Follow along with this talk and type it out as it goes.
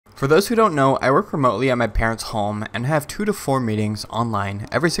For those who don't know, I work remotely at my parents' home and have 2 to 4 meetings online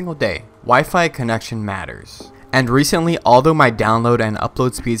every single day. Wi-Fi connection matters. And recently, although my download and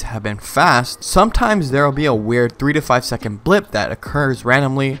upload speeds have been fast, sometimes there will be a weird 3 to 5 second blip that occurs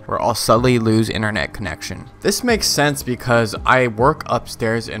randomly where I'll suddenly lose internet connection. This makes sense because I work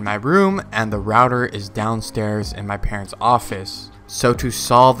upstairs in my room and the router is downstairs in my parents' office. So to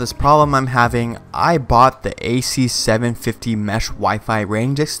solve this problem I'm having, I bought the AC750 mesh Wi-Fi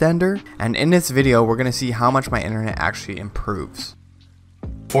range extender, and in this video we're going to see how much my internet actually improves.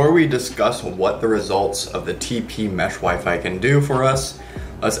 Before we discuss what the results of the TP mesh Wi-Fi can do for us,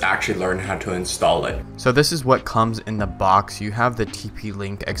 let's actually learn how to install it. So this is what comes in the box. You have the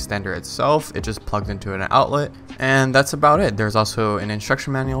TP-Link extender itself, it just plugs into an outlet, and that's about it. There's also an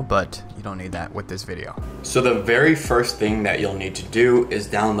instruction manual, but you don't need that with this video. So the very first thing that you'll need to do is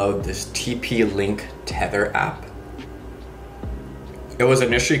download this TP-Link Tether app. It was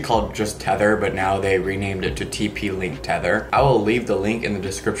initially called just Tether, but now they renamed it to TP-Link Tether. I will leave the link in the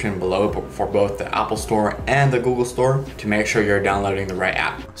description below for both the Apple Store and the Google Store to make sure you're downloading the right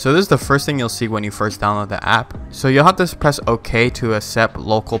app. So this is the first thing you'll see when you first download the app. So you'll have to press OK to accept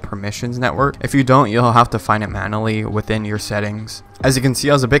local permissions network. If you don't, you'll have to find it manually within your settings. As you can see,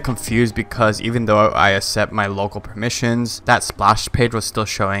 I was a bit confused because even though I accept my local permissions, that splash page was still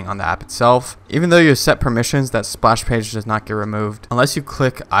showing on the app itself. Even though you accept permissions, that splash page does not get removed unless you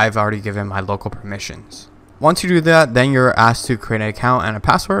click I've already given my local permissions. Once you do that, then you're asked to create an account and a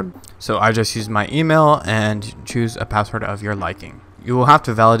password. So I just use my email and choose a password of your liking. You will have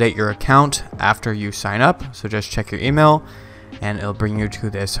to validate your account after you sign up, so just check your email and it'll bring you to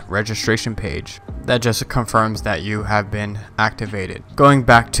this registration page that just confirms that you have been activated. Going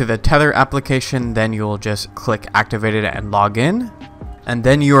back to the Tether application, then you'll just click activate it and log in, and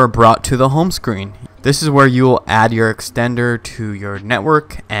then you are brought to the home screen. This is where you will add your extender to your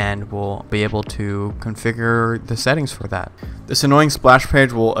network and will be able to configure the settings for that. This annoying splash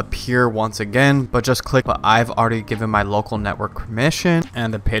page will appear once again, but just click but I've already given my local network permission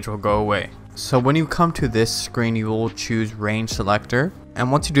and the page will go away. So when you come to this screen, you will choose range selector,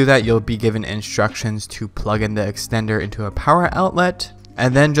 and once you do that, you'll be given instructions to plug in the extender into a power outlet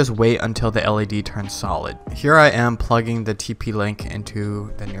and then just wait until the LED turns solid. Here I am plugging the TP-Link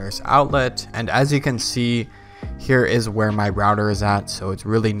into the nearest outlet, and as you can see, here is where my router is at, so it's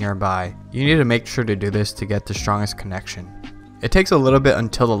really nearby. You need to make sure to do this to get the strongest connection. It takes a little bit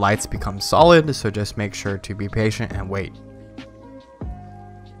until the lights become solid, so just make sure to be patient and wait.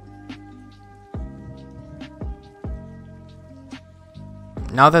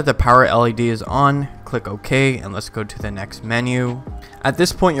 Now that the power LED is on, click OK and let's go to the next menu. At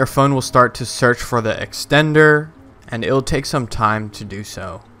this point, your phone will start to search for the extender and it will take some time to do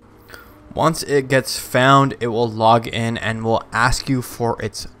so. Once it gets found, it will log in and will ask you for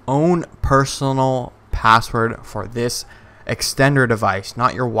its own personal password for this extender device,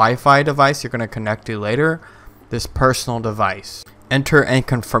 not your Wi-Fi device you're going to connect to later, this personal device. Enter and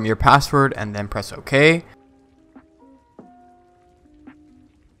confirm your password and then press OK.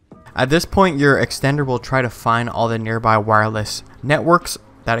 At this point, your extender will try to find all the nearby wireless networks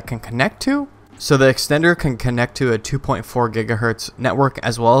that it can connect to. So the extender can connect to a 2.4 gigahertz network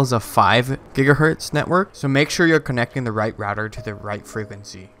as well as a 5 gigahertz network. So make sure you're connecting the right router to the right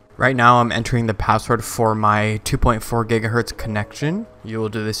frequency. Right now I'm entering the password for my 2.4 gigahertz connection. You will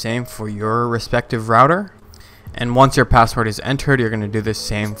do the same for your respective router. And once your password is entered, you're going to do the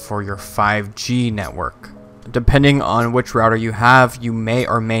same for your 5G network. Depending on which router you have, you may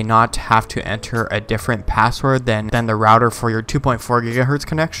or may not have to enter a different password than the router for your 2.4 gigahertz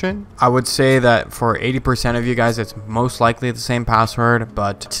connection. I would say that for 80% of you guys, it's most likely the same password,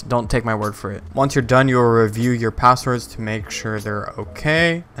 but don't take my word for it. Once you're done, you will review your passwords to make sure they're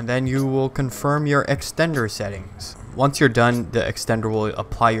okay, and then you will confirm your extender settings. Once you're done, the extender will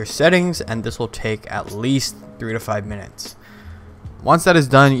apply your settings, and this will take at least 3 to 5 minutes. Once that is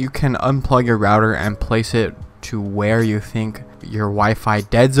done, you can unplug your router and place it to where you think your Wi-Fi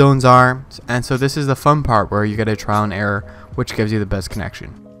dead zones are. And so this is the fun part where you get a trial and error, which gives you the best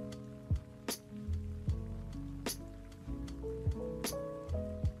connection.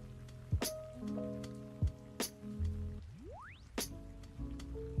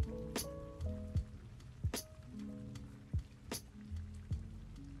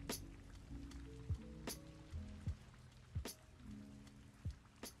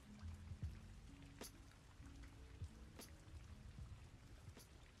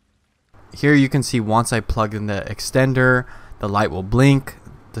 Here you can see once I plug in the extender, the light will blink,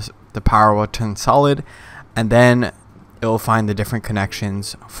 the power will turn solid, and then it will find the different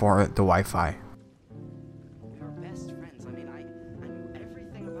connections for the Wi-Fi. We are best friends. I mean, I knew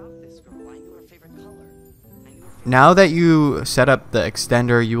everything about Now that you set up the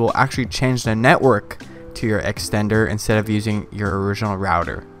extender, you will actually change the network to your extender instead of using your original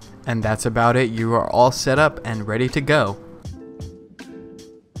router. And that's about it. You are all set up and ready to go.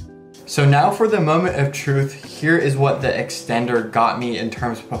 So now for the moment of truth, here is what the extender got me in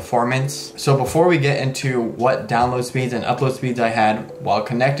terms of performance. So before we get into what download speeds and upload speeds I had while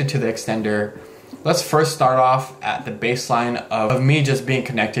connected to the extender, let's first start off at the baseline of me just being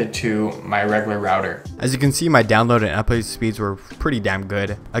connected to my regular router. As you can see, my download and upload speeds were pretty damn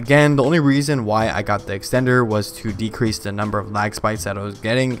good. Again, the only reason why I got the extender was to decrease the number of lag spikes that I was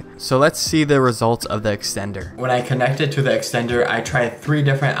getting. So let's see the results of the extender. When I connected to the extender, I tried 3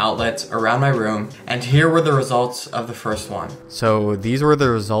 different outlets around my room, and here were the results of the first one. So these were the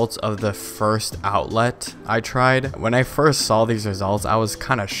results of the first outlet I tried. When I first saw these results, I was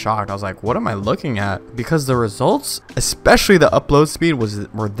kind of shocked. I was like, what am I looking at? Because the results, especially the upload speed,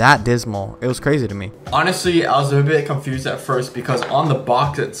 were that dismal. It was crazy to me. Honestly, I was a bit confused at first because on the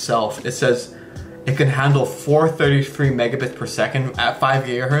box itself it says it can handle 433 megabits per second at 5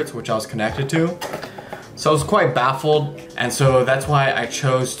 gigahertz, which I was connected to. So I was quite baffled, and so that's why I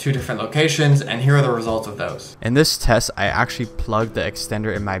chose 2 different locations, and here are the results of those. In this test, I actually plugged the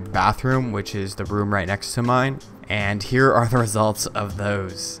extender in my bathroom, which is the room right next to mine, and here are the results of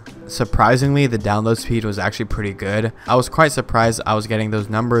those. Surprisingly, the download speed was actually pretty good. I was quite surprised I was getting those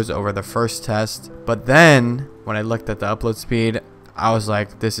numbers over the first test, but then when I looked at the upload speed, I was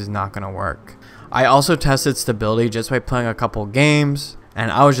like, this is not gonna work. I also tested stability just by playing a couple games,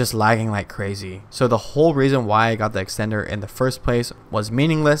 and I was just lagging like crazy. So the whole reason why I got the extender in the first place was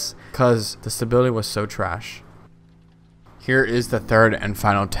meaningless because the stability was so trash. Here is the third and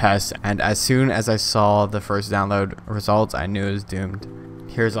final test, and as soon as I saw the first download results, I knew it was doomed.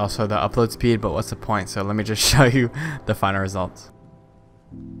 Here's also the upload speed, but what's the point? So let me just show you the final results.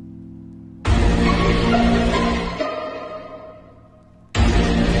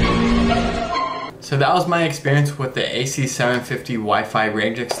 So that was my experience with the AC750 Wi-Fi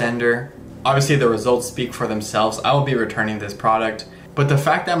range extender. Obviously the results speak for themselves. I will be returning this product, but the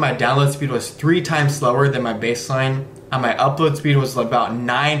fact that my download speed was 3 times slower than my baseline and my upload speed was about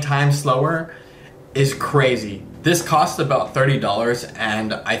 9 times slower is crazy. This costs about $30,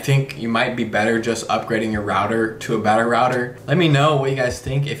 and I think you might be better just upgrading your router to a better router. Let me know what you guys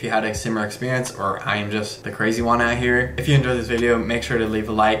think, if you had a similar experience or I am just the crazy one out here. If you enjoyed this video, make sure to leave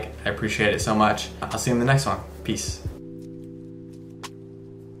a like. I appreciate it so much. I'll see you in the next one. Peace.